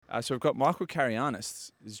So we've got Michael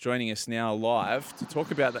Carayannis is joining us now live to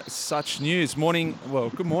talk about such news.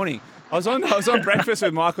 Good morning. I was on breakfast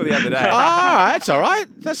with Michael the other day. That's all right.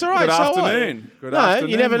 That's all right. Good afternoon. Good no, afternoon.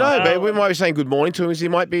 you never know. Michael. But we might be saying good morning to him because he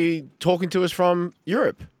might be talking to us from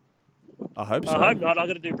Europe. I hope so. I hope not. I've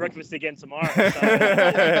got to do breakfast again tomorrow.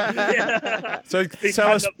 So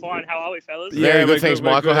tell us. Fine. How are we, fellas? Very good. Thanks,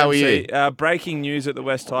 Michael. How are you? Breaking news at the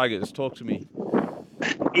West Tigers. Talk to me.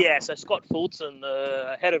 Yeah, so Scott Fulton,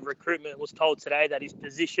 the head of recruitment, was told today that his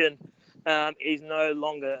position is no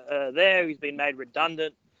longer there. He's been made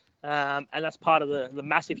redundant. And that's part of the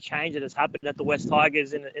massive change that has happened at the West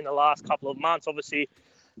Tigers in the last couple of months. Obviously,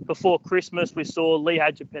 before Christmas, we saw Lee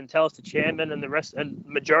Hadjipentelis, the chairman, and the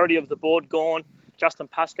majority of the board gone. Justin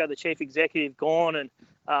Pascoe, the chief executive, gone.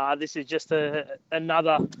 And this is just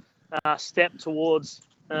another step towards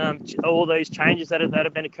all these changes that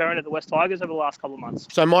have been occurring at the West Tigers over the last couple of months.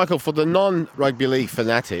 So, Michael, for the non-rugby league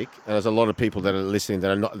fanatic, and there's a lot of people that are listening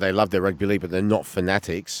that are not, they love their rugby league, but they're not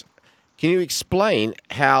fanatics. Can you explain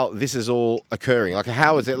how this is all occurring? Like,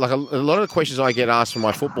 how is it? Like, a lot of the questions I get asked from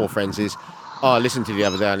my football friends is, I listened to the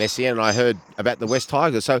other day on SEN and I heard about the West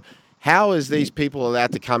Tigers. So, how is these people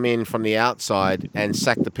allowed to come in from the outside and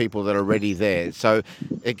sack the people that are already there? So,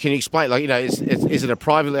 can you explain? Like, is it a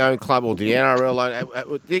privately owned club or the NRL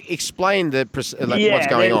own? Explain what's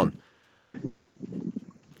going on.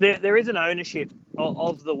 There is an ownership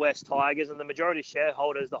of the West Tigers, and the majority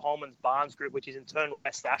shareholders, the Holman's Barnes Group, which is in turn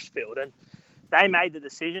West Ashfield, and they made the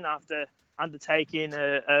decision after undertaking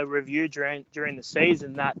a review during the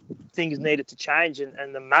season that things needed to change,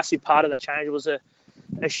 and the massive part of the change was a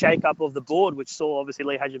shake-up of the board, which saw obviously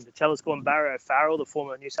Lee Hadjipentelis gone, Barry O'Farrell, the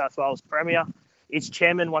former New South Wales Premier, its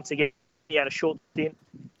chairman. Once again, he had a short stint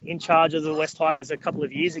in charge of the West Tigers a couple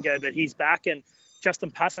of years ago, but he's back, and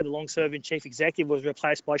Justin Pascoe, the long-serving chief executive, was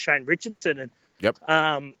replaced by Shane Richardson,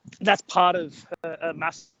 and that's part of a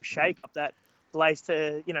massive shake-up that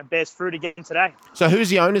bears fruit again today. So who's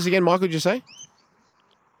the owners again, Michael, did you say?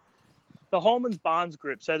 The Holman's Barnes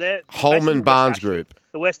Group. So they're Holman Barnes Group.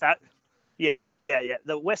 The West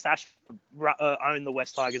the West Ash own the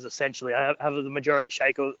West Tigers essentially. I have the majority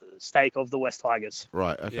stake of the West Tigers.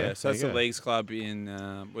 Right. Okay. Yeah. So it's a leagues club in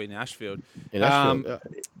Ashfield. In Ashfield.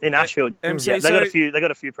 In Ashfield. They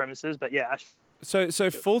got a few premises, but yeah. So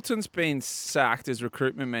Fulton's been sacked as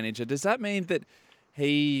recruitment manager. Does that mean that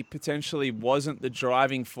he potentially wasn't the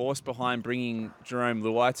driving force behind bringing Jerome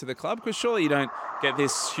Luai to the club? Because surely you don't get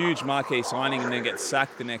this huge marquee signing and then get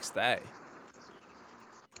sacked the next day.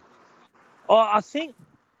 I think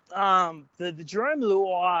the Jerome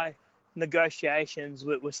Luai negotiations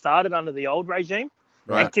were started under the old regime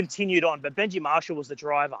and continued on, but Benji Marshall was the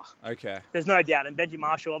driver. Okay. There's no doubt, and Benji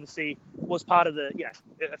Marshall obviously was part of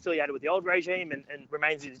affiliated with the old regime and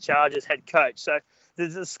remains in charge as head coach. So the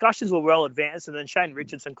discussions were well advanced, and then Shane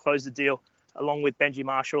Richardson closed the deal along with Benji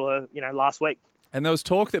Marshall, last week. And there was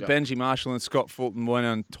talk that Benji Marshall and Scott Fulton weren't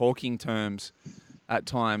on talking terms at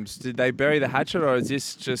times. Did they bury the hatchet, or is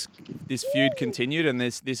this just this feud continued and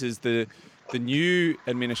this is the new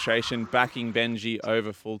administration backing Benji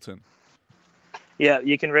over Fulton? Yeah,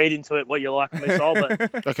 you can read into it what you like, Miss Sol,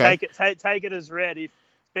 but okay. take it as read. If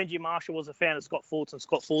Benji Marshall was a fan of Scott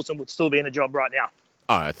Fulton would still be in a job right now.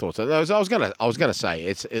 Oh, I thought so. I was gonna say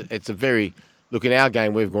it's a very look, in our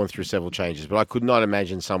game. We've gone through several changes, but I could not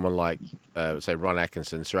imagine someone like say Ron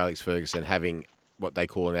Atkinson, Sir Alex Ferguson having what they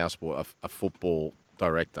call in our sport a football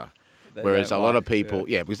director. Whereas a lot of people,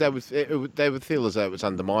 because they would feel as though it was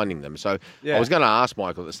undermining them. So I was going to ask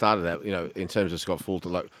Michael at the start of that, in terms of Scott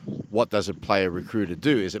Fulton, like, what does a player recruiter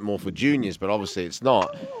do? Is it more for juniors? But obviously it's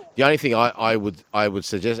not. The only thing I would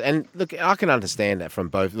suggest, and look, I can understand that from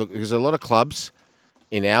both. Look, because a lot of clubs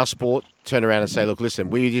in our sport turn around and say, look, listen,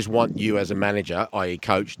 we just want you as a manager, i.e.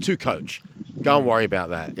 coach, to coach. Go and worry about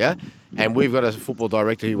that, yeah? And we've got a football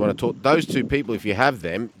director who want to talk. Those two people, if you have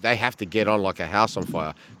them, they have to get on like a house on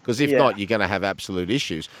fire. Because if not, you're going to have absolute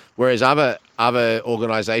issues. Whereas other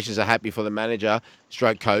organisations are happy for the manager,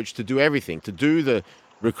 stroke coach, to do everything, to do the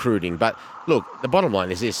recruiting. But look, the bottom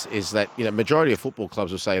line is this, is that, majority of football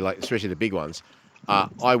clubs will say, like, especially the big ones,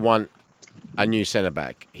 I want a new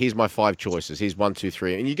centre-back. Here's my 5 choices. Here's 1, 2,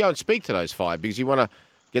 3. And you go and speak to those 5 because you want to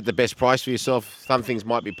get the best price for yourself. Some things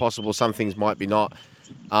might be possible, some things might be not.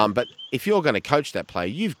 But if you're going to coach that player,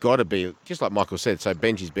 you've got to be, just like Michael said, so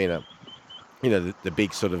Benji's been the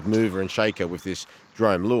big sort of mover and shaker with this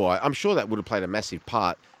Jerome Luai. I'm sure that would have played a massive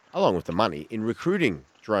part, along with the money, in recruiting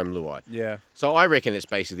Jerome Luai. Yeah. So I reckon it's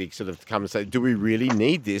basically sort of to come and say, do we really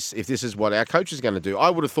need this if this is what our coach is going to do? I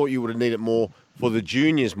would have thought you would have needed more for the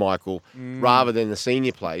juniors, Michael, rather than the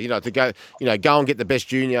senior players. To go and get the best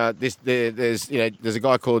junior. There's a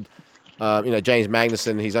guy called, James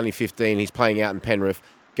Magnuson. He's only 15. He's playing out in Penrith.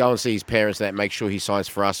 Go and see his parents and make sure he signs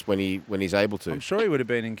for us when he's able to. I'm sure he would have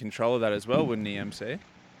been in control of that as well, wouldn't he, MC?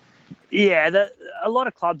 Yeah, a lot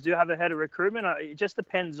of clubs do have a head of recruitment. It just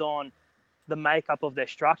depends on the makeup of their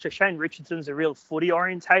structure. Shane Richardson's a real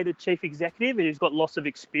footy-orientated chief executive, and he's got lots of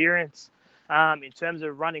experience in terms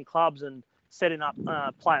of running clubs and setting up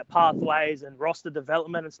player pathways and roster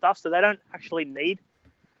development and stuff. So they don't actually need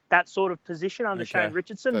that sort of position under Shane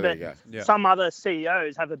Richardson. But some other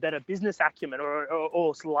CEOs have a better business acumen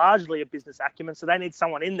or largely a business acumen. So they need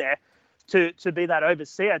someone in there to be that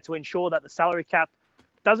overseer to ensure that the salary cap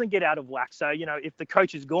doesn't get out of whack. So, if the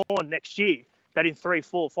coach is gone next year, that in 3,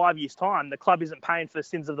 4, 5 years' time, the club isn't paying for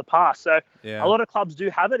sins of the past. So a lot of clubs do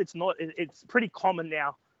have it. It's pretty common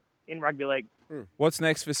now in rugby league. What's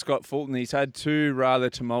next for Scott Fulton? He's had 2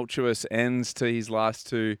 rather tumultuous ends to his last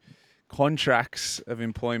 2 contracts of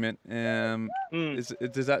employment.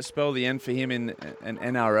 Does that spell the end for him in an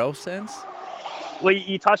NRL sense? Well,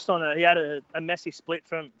 you touched on it. He had a messy split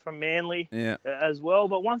from Manly as well.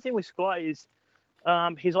 But one thing with Scott is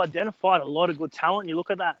he's identified a lot of good talent. You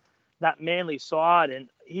look at that Manly side, and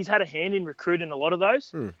he's had a hand in recruiting a lot of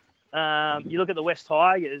those. You look at the West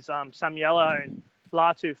Tigers, Samuelo and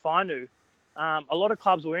Latu Fainu. A lot of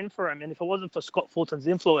clubs were in for him, and if it wasn't for Scott Fulton's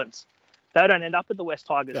influence, they don't end up at the West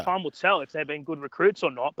Tigers. Yeah. Time will tell if they've been good recruits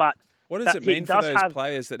or not. But what does it mean for those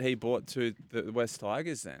players that he brought to the West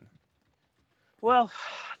Tigers then? Well,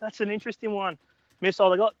 that's an interesting one. Missile,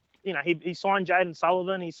 they got, he signed Jaden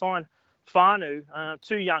Sullivan, he signed Fanu,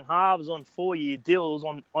 2 young halves on 4-year deals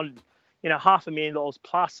on $500,000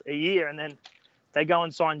 plus a year, and then they go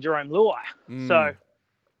and sign Jerome Luai. So,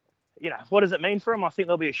 what does it mean for him? I think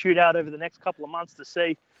there'll be a shootout over the next couple of months to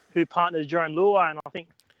see who partners Jerome Luai, and I think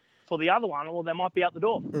for the other one, well, they might be out the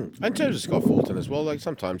door. In terms of Scott Fulton as well, like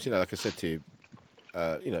sometimes, like I said to you,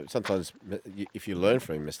 sometimes if you learn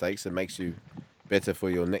from your mistakes, it makes you better for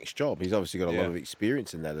your next job. He's obviously got a lot of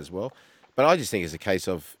experience in that as well. But I just think it's a case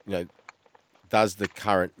of, does the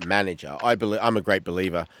current manager, I'm a great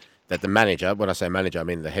believer that the manager, when I say manager, I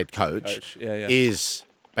mean the head coach. Is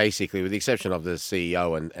basically, with the exception of the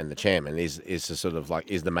CEO and the chairman, is the sort of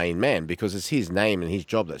is the main man, because it's his name and his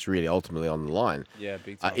job that's really ultimately on the line. Yeah,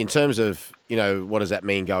 big time. In terms of, what does that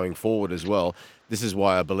mean going forward as well? This is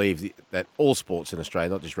why I believe that all sports in Australia,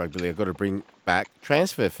 not just rugby league, have got to bring back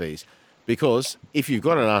transfer fees. Because if you've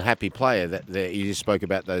got an unhappy player, that you just spoke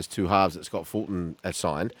about those 2 halves that Scott Fulton has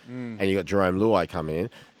signed, and you've got Jerome Luai coming in.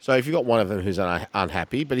 So if you've got one of them who's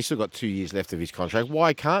unhappy, but he's still got 2 years left of his contract,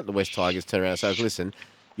 why can't the West Tigers turn around and say, listen,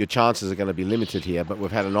 your chances are going to be limited here, but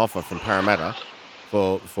we've had an offer from Parramatta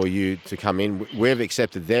for you to come in. We've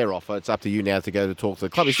accepted their offer. It's up to you now to go to talk to the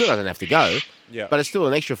club. He still doesn't have to go, but it's still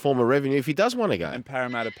an extra form of revenue if he does want to go. And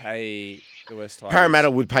Parramatta pay the West Tigers. Parramatta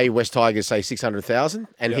would pay West Tigers, say, $600,000,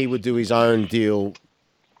 and he would do his own deal,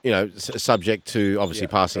 subject to obviously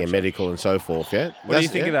passing a medical and so forth. Yeah. What do you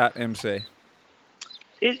think of that, MC?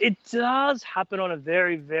 It does happen on a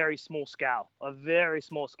very, very small scale.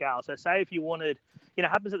 So say if you wanted, it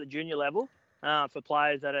happens at the junior level for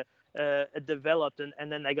players that are developed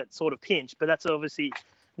and then they get sort of pinched, but that's obviously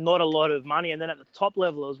not a lot of money. And then at the top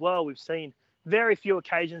level as well, we've seen very few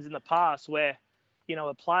occasions in the past where,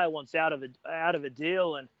 a player wants out of a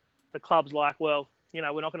deal and the club's like, well, we're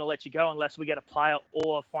not going to let you go unless we get a player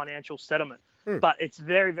or a financial settlement. But it's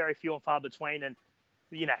very, very few and far between, and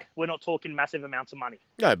we're not talking massive amounts of money.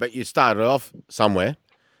 No, but you started off somewhere.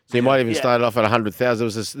 So you might even start off at 100,000. There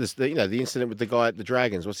was this the incident with the guy at the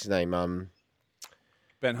Dragons. What's his name?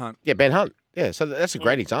 Ben Hunt. Yeah, Ben Hunt. Yeah, so that's a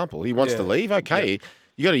great example. He wants to leave. Okay,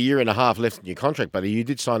 you got a year and a half left in your contract, buddy. You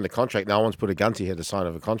did sign the contract. No one's put a gun to your head to sign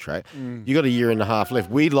of a contract. You got a year and a half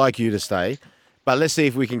left. We'd like you to stay, but let's see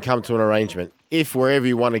if we can come to an arrangement. If wherever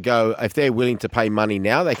you want to go, if they're willing to pay money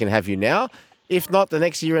now, they can have you now. If not, the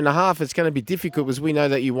next year and a half, it's going to be difficult because we know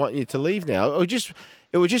that you want you to leave now. It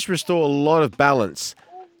would just restore a lot of balance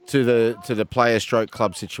to the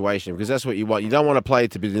player/club situation, because that's what you want. You don't want a player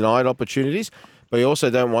to be denied opportunities, but you also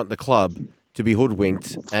don't want the club to be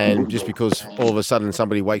hoodwinked, and just because all of a sudden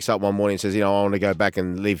somebody wakes up one morning and says, I want to go back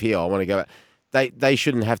and live here, I want to go back. They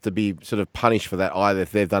shouldn't have to be sort of punished for that either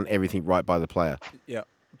if they've done everything right by the player. Yeah.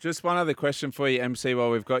 Just one other question for you, MC,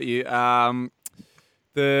 while we've got you.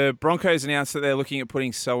 The Broncos announced that they're looking at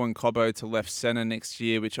putting Selwyn Cobbo to left centre next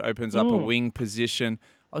year, which opens up a wing position.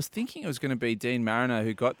 I was thinking it was going to be Dean Mariner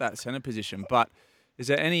who got that centre position, but Is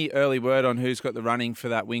there any early word on who's got the running for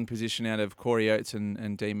that wing position out of Corey Oates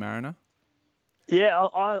and Dean Mariner? Yeah,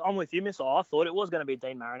 I'm with you, Miss. I thought it was going to be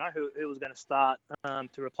Dean Mariner who was going to start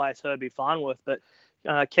to replace Herbie Farnworth, but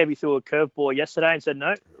Kevy threw a curveball yesterday and said,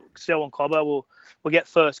 no, Selwyn Cobbo will get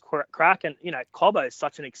first crack. And, Cobbo is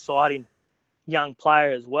such an exciting young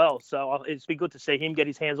player as well. So it's been good to see him get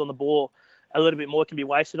his hands on the ball a little bit more. It can be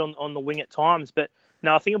wasted on the wing at times. But,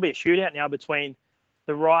 no, I think it'll be a shootout now between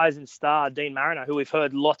the rising star, Dean Mariner, who we've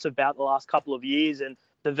heard lots about the last couple of years, and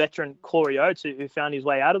the veteran Corey Oates, who found his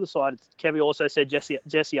way out of the side. Kevy also said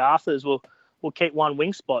Jesse Arthurs will keep one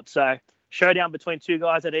wing spot. So showdown between two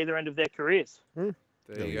guys at either end of their careers. There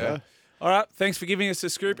you go. All right. Thanks for giving us the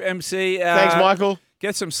scoop, MC. Thanks, Michael.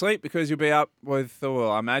 Get some sleep because you'll be up with,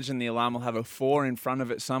 I imagine the alarm will have a 4 in front of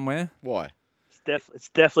it somewhere. Why? It's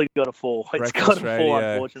definitely got a 4. It's got a 4,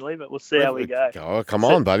 unfortunately, but we'll see how we go. Oh, come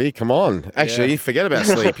on, buddy. Come on. Actually, forget about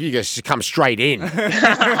sleep. You just come straight in. That's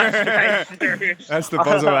the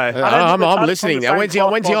buzz away. I'm listening now. When's he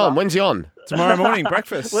on? When's he on? Tomorrow morning,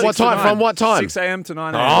 breakfast. What time? From what time? 6 a.m. to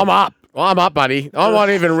 9 a.m. I'm up. I'm up, buddy. I won't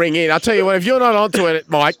even ring in. I'll tell you what, if you're not onto it,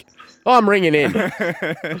 Mike, I'm ringing in.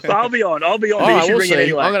 I'll be on. All right, we'll see.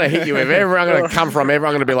 Anyway. I'm going to hit you wherever I'm going to come from. I'm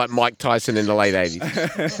going to be like Mike Tyson in the late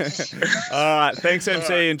 80s. All right. Thanks,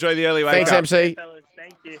 MC. Enjoy the early wake Thanks, up. MC.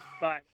 Thank you. Bye.